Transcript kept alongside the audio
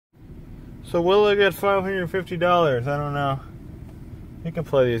So will I get $550? I don't know. You can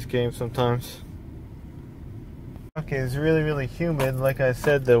play these games sometimes. Okay, it's really, really humid. Like I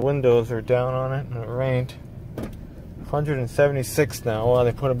said, the windows are down on it and it rained. 176 now. Well,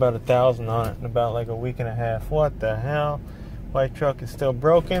 they put about 1,000 on it in about like a week and a half. What the hell? White truck is still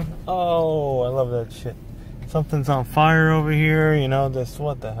broken. Oh, I love that shit. Something's on fire over here. You know, this,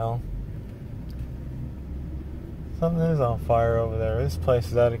 what the hell? Something is on fire over there. This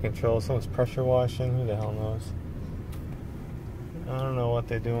place is out of control. Someone's pressure washing. Who the hell knows? I don't know what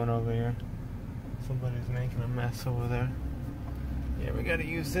they're doing over here. Somebody's making a mess over there. Yeah, we gotta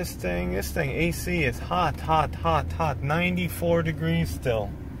use this thing. This thing, AC, is hot, hot, hot, hot. 94 degrees still.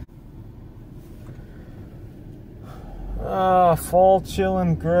 Ah, Fall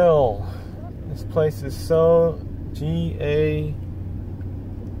Chillin' Grill. This place is so GAEWH.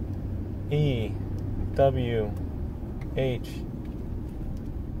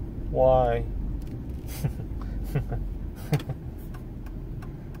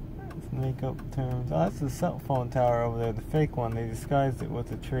 Make up terms. Oh, that's the cell phone tower over there, the fake one. They disguised it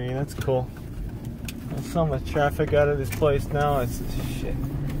with a tree. That's cool. There's so much traffic out of this place now. It's shit.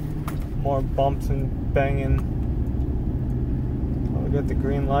 More bumps and banging. Oh, we got the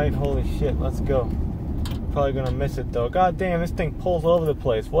green light. Holy shit, let's go. Probably gonna miss it though. God damn, this thing pulls all over the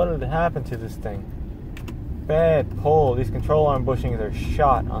place. What did happen to this thing? Bad pull. These control arm bushings are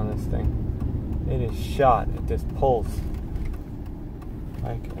shot on this thing. It is shot. It just pulls.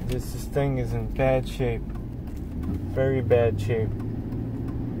 Like, this thing is in bad shape. Very bad shape.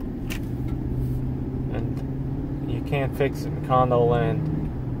 And you can't fix it in condo land.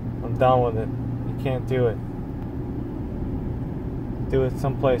 I'm done with it. You can't do it. Do it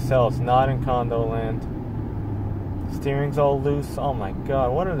someplace else, not in condo land. Steering's all loose. Oh my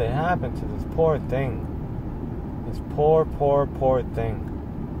god, what did they happen to this poor thing? This poor, poor, poor thing.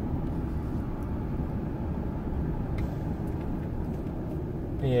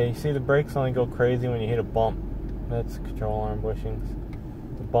 Yeah, you see the brakes only go crazy when you hit a bump. That's control arm bushings.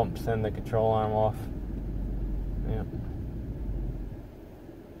 The bumps send the control arm off. Yep.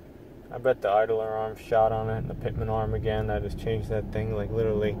 I bet the idler arm shot on it and the pitman arm again. I just changed that thing like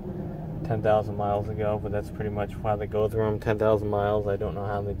literally 10,000 miles ago, but that's pretty much why they go through them 10,000 miles. I don't know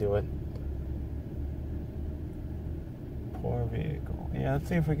how they do it. Poor vehicle. Yeah, let's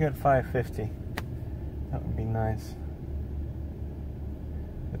see if we get 550. That would be nice.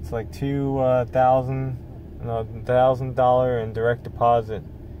 It's like $1,000 in direct deposit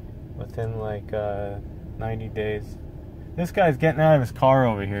within like 90 days. This guy's getting out of his car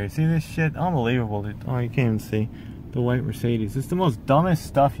over here. You see this shit? Unbelievable, dude. Oh, you can't even see the white Mercedes. It's the most dumbest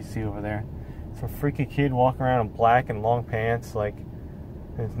stuff you see over there. It's a freaky kid walking around in black and long pants, like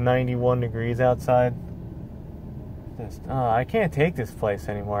it's 91 degrees outside. Just, I can't take this place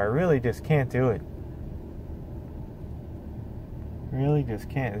anymore. I really just can't do it. Really just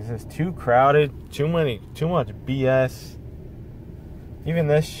can't. It's just too crowded, too much BS. Even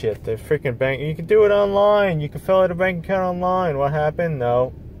this shit, the freaking bank. You can do it online. You can fill out a bank account online. What happened?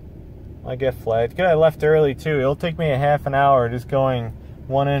 No. I get flagged. Good, I left early too. It'll take me a half an hour just going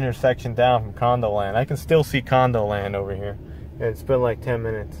one intersection down from condo land. I can still see condo land over here. And it's been like 10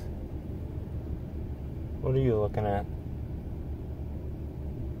 minutes. What are you looking at?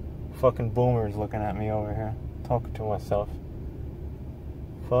 Fucking boomers looking at me over here. Talking to myself.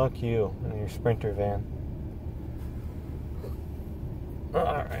 Fuck you and your Sprinter van.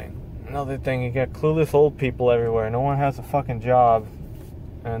 Alright. Another thing, you got clueless old people everywhere. No one has a fucking job.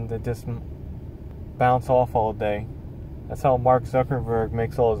 And they just bounce off all day. That's how Mark Zuckerberg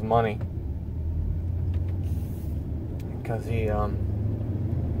makes all his money. Because he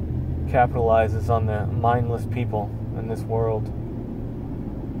capitalizes on the mindless people in this world.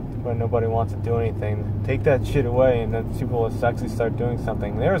 But nobody wants to do anything. Take that shit away and then people will actually start doing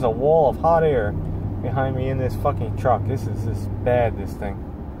something. There's a wall of hot air behind me in this fucking truck. This is just bad, this thing.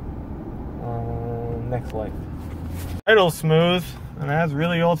 Next light. Idle smooth, and it has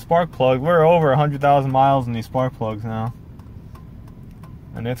really old spark plugs. We're over 100,000 miles in these spark plugs now.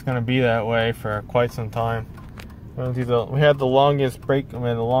 And it's going to be that way for quite some time. We had the longest brake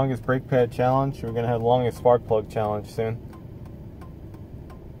pad challenge. We're going to have the longest spark plug challenge soon.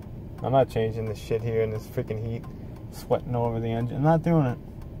 I'm not changing this shit here in this freaking heat. Sweating over the engine. I'm not doing it.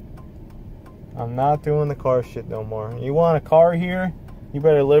 I'm not doing the car shit no more. You want a car here? You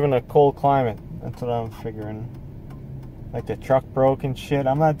better live in a cold climate. That's what I'm figuring. Like the truck broke and shit.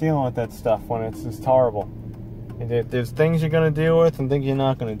 I'm not dealing with that stuff when it's just horrible. There's things you're going to deal with and things you're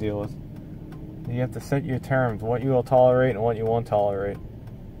not going to deal with. You have to set your terms. What you will tolerate and what you won't tolerate.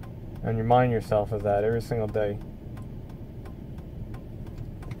 And remind yourself of that every single day.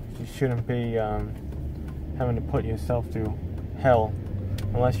 you shouldn't be having to put yourself through hell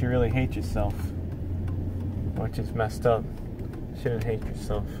unless you really hate yourself, which is messed up. You shouldn't hate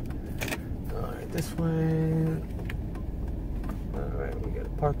yourself. Alright, this way. Alright, we got a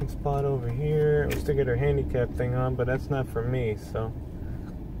parking spot over here. We still get our handicap thing on, but that's not for me, so.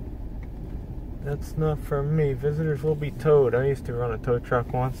 That's not for me. Visitors will be towed. I used to run a tow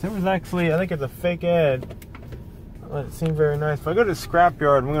truck once. It was actually, I think it's a fake ad. It seemed very nice. If I go to the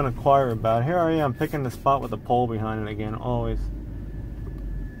scrapyard, I'm going to inquire about it. Here I am picking the spot with a pole behind it again. Always.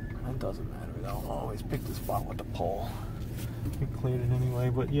 It doesn't matter though. Always pick the spot with the pole. We cleared it anyway.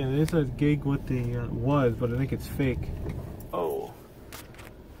 But yeah, there's a gig with the, was, but I think it's fake. Oh.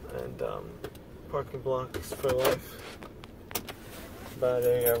 And parking blocks for life. About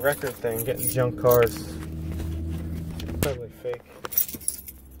a record thing, getting junk cars. Probably fake.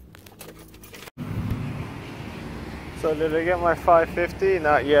 So did I get my 550?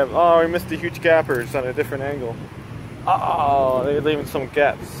 Not yet. Oh, we missed the huge gappers on a different angle. Oh, they're leaving some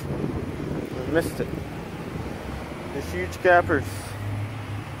gaps. We missed it. These huge gappers.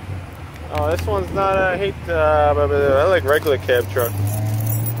 Oh, this one's not, I hate, I like regular cab truck.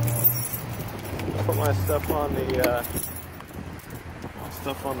 Put my stuff on the,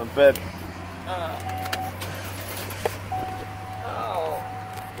 bed. Oh,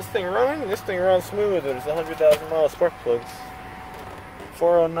 this thing running? This thing runs smooth. It's 100,000 mile spark plugs.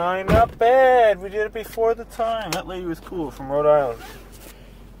 409, not bad. We did it before the time. That lady was cool from Rhode Island.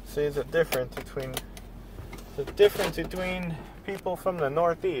 See, there's a difference between people from the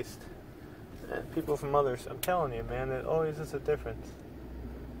Northeast and people from others. I'm telling you, man, it always is a difference.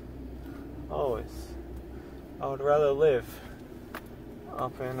 Always. I would rather live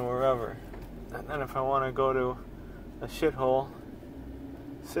up in wherever. And then if I want to go to a shithole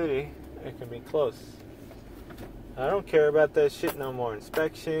city, it can be close. I don't care about that shit no more.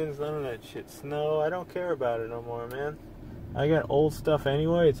 Inspections, none of that shit. Snow, I don't care about it no more, man. I got old stuff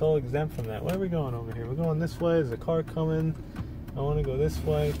anyway. It's all exempt from that. Where are we going over here? We're going this way. There's a car coming. I want to go this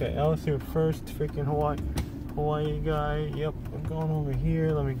way. Okay, Alice here first. Freaking Hawaii guy. Yep, I'm going over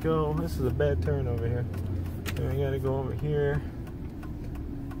here. Let me go. This is a bad turn over here. So we gotta go over here.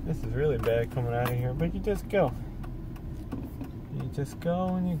 This is really bad coming out of here, but you just go. You just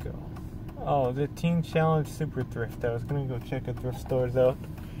go and you go. Oh, the Teen Challenge Super Thrift. I was gonna go check the thrift stores out.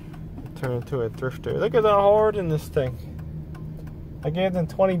 Turn into a thrifter. Look at the hoard in this thing. I gave them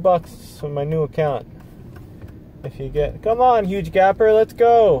 $20 for my new account. If you get, come on, huge gapper, let's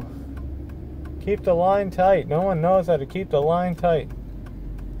go. Keep the line tight. No one knows how to keep the line tight.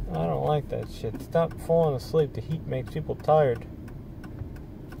 I don't like that shit. Stop falling asleep. The heat makes people tired.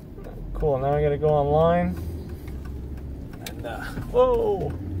 Cool, now I gotta go online. And,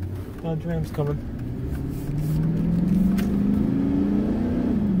 whoa! Dodge Ram's coming.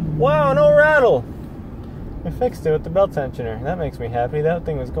 Wow, no rattle! We fixed it with the belt tensioner. That makes me happy. That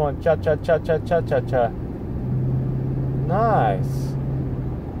thing was going cha-cha-cha-cha-cha-cha-cha. Nice.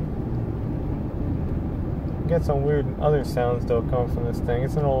 Get some weird other sounds, though, coming from this thing.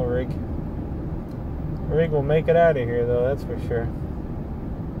 It's an old rig. The rig will make it out of here, though, that's for sure.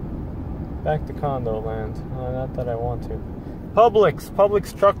 Back to condo land. Not that I want to.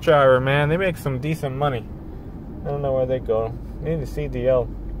 Publix truck driver, man. They make some decent money. I don't know where they go. They need a CDL.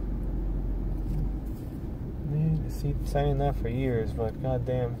 They need to see saying that for years, but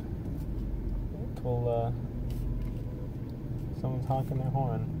goddamn, until someone's honking their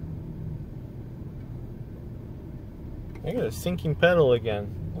horn. They got a sinking pedal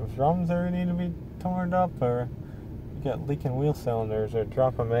again. The drums already need to be torn up, or you got leaking wheel cylinders, or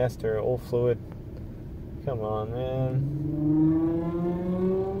drop a master, old fluid. Come on, man.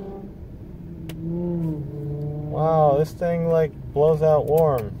 Wow, this thing like blows out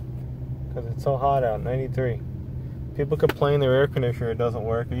warm because it's so hot out. 93. People complain their air conditioner doesn't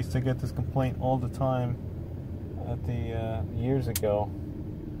work. I used to get this complaint all the time at the years ago,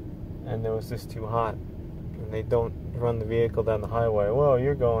 and it was just too hot. And they don't run the vehicle down the highway. Whoa,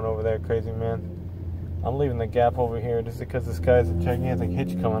 you're going over there, crazy man. I'm leaving the gap over here just because this guy's a gigantic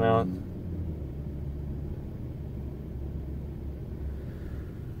hitch coming out.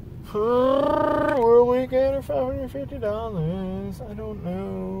 Will we get her $550? I don't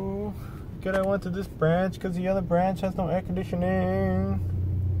know. Good, I went to this branch because the other branch has no air conditioning.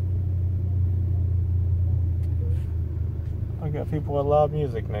 I got people with loud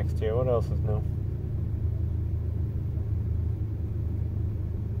music next to you. What else is new?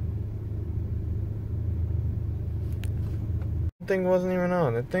 The thing wasn't even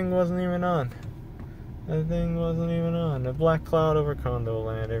on. The thing wasn't even on. The thing wasn't even on. The black cloud over condo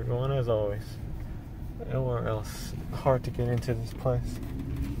land, everyone, as always. Nowhere else. Hard to get into this place.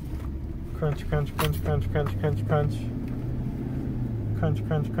 Crunch, crunch, crunch, crunch, crunch, crunch, crunch. Crunch,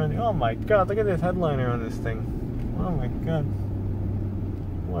 crunch, crunch. Oh my god, look at this headliner on this thing. Oh my god.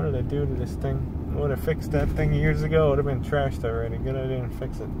 What did I do to this thing? I would have fixed that thing years ago. It would have been trashed already. Good I didn't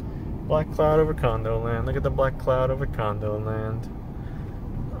fix it. Black cloud over condo land. Look at the black cloud over condo land.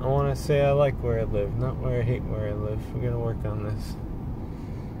 I want to say I like where I live, not where I hate where I live. We're going to work on this.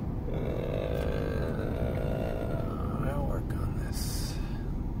 I'll work on this.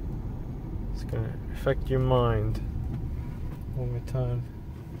 It's going to affect your mind over time.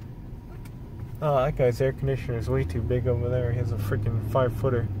 Oh, that guy's air conditioner is way too big over there. He has a freaking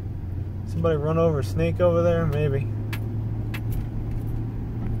 5-footer. Somebody run over a snake over there? Maybe.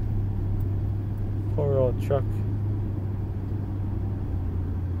 Poor old truck.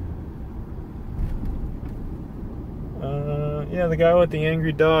 Yeah, the guy with the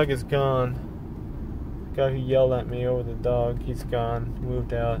angry dog is gone. The guy who yelled at me over the dog, he's gone.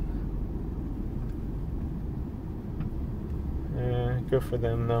 Moved out. Yeah, good for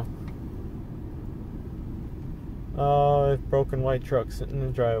them though. Oh, it's broken white truck sitting in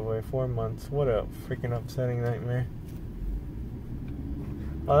the driveway. 4 months. What a freaking upsetting nightmare.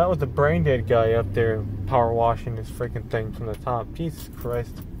 Oh, that was the brain dead guy up there power washing this freaking thing from the top. Jesus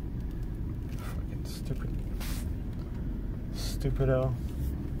Christ. Freaking stupid. Stupido.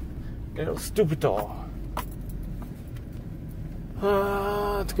 Little stupido.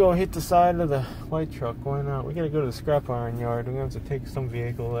 Let's go hit the side of the white truck. Why not? We gotta go to the scrap iron yard. We're gonna have to take some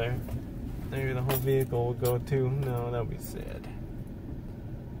vehicle there. Maybe the whole vehicle will go too. No, that would be sad.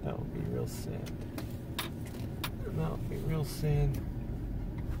 That would be real sad. That would be real sad.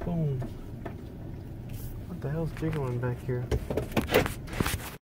 Boom. What the hell's jiggling back here?